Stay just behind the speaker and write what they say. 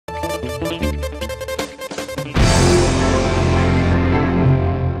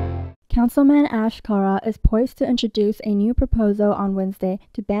Councilman Ash Kara is poised to introduce a new proposal on Wednesday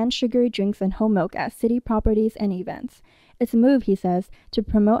to ban sugary drinks and whole milk at city properties and events. It's a move, he says, to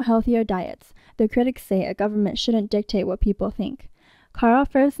promote healthier diets, though critics say a government shouldn't dictate what people think. Kara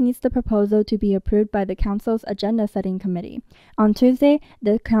first needs the proposal to be approved by the council's agenda-setting committee. On Tuesday,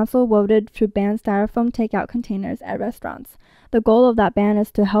 the council voted to ban styrofoam takeout containers at restaurants. The goal of that ban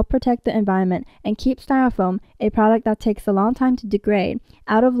is to help protect the environment and keep styrofoam, a product that takes a long time to degrade,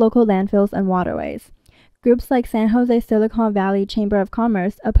 out of local landfills and waterways. Groups like San Jose Silicon Valley Chamber of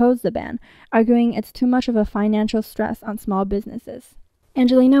Commerce oppose the ban, arguing it's too much of a financial stress on small businesses.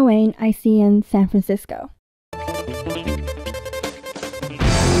 Angelina Wayne, ICN, San Francisco.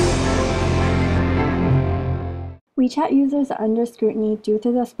 WeChat users are under scrutiny due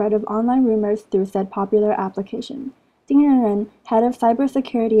to the spread of online rumors through said popular application. Ding Renren, head of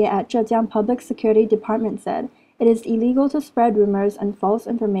cybersecurity at Zhejiang Public Security Department, said, "It is illegal to spread rumors and false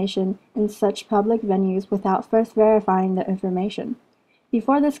information in such public venues without first verifying the information."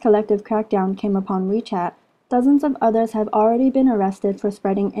 Before this collective crackdown came upon WeChat, dozens of others have already been arrested for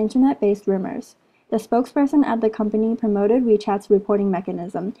spreading internet-based rumors. The spokesperson at the company promoted WeChat's reporting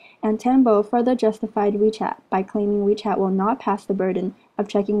mechanism, and Tambo further justified WeChat by claiming WeChat will not pass the burden of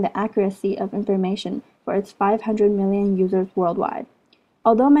checking the accuracy of information for its 500 million users worldwide.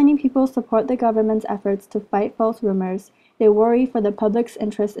 Although many people support the government's efforts to fight false rumors, they worry for the public's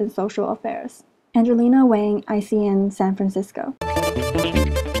interest in social affairs. Angelina Wang, ICN, San Francisco.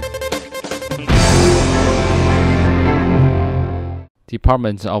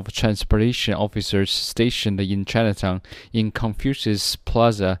 Department of Transportation officers stationed in Chinatown in Confucius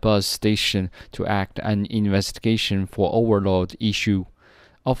Plaza bus station to act an investigation for overload issue.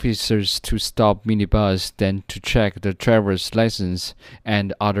 Officers to stop minibus, then to check the driver's license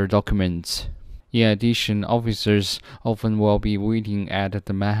and other documents. In addition, officers often will be waiting at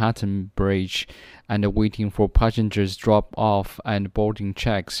the Manhattan Bridge and waiting for passengers drop-off and boarding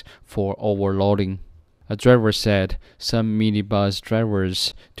checks for overloading. A driver said some minibus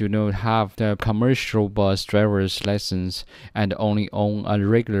drivers do not have the commercial bus driver's license and only own a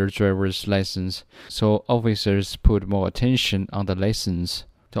regular driver's license, so officers put more attention on the license.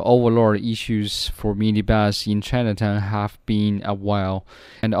 The overload issues for minibus in Chinatown have been a while,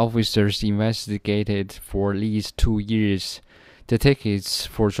 and officers investigated for at least 2 years. The tickets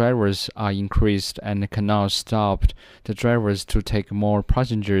for drivers are increased and cannot stop the drivers to take more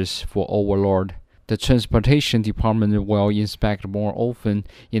passengers for overload. The Transportation Department will inspect more often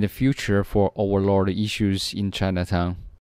in the future for overload issues in Chinatown.